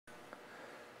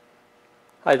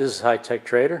Hi, this is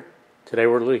HiTechTrader. Today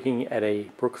we're looking at a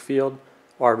Brookfield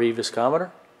RV viscometer.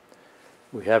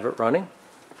 We have it running.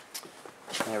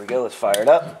 There we go, let's fire it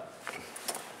up.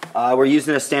 We're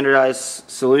using a standardized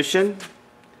solution.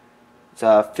 It's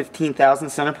 15,000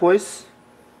 centipoise.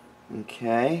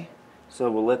 Okay,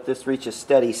 so we'll let this reach a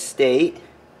steady state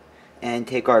and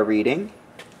take our reading.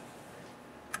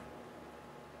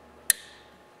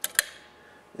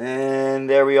 And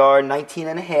there we are,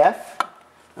 19.5.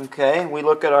 Okay, we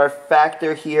look at our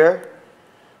factor here.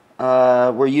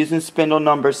 We're using spindle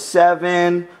number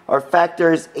 7. Our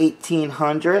factor is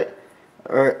 1800,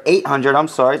 or 800, I'm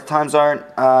sorry. Times aren't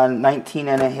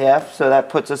 19.5, so that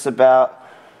puts us about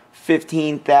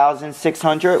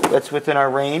 15,600. That's within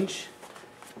our range.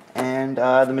 And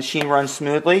the machine runs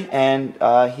smoothly. And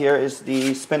here is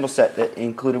the spindle set that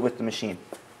included with the machine.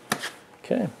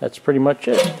 Okay, that's pretty much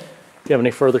it. If you have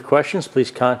any further questions,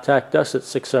 please contact us at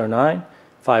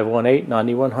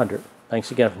 609-518-9100.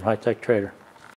 Thanks again from HiTechTrader.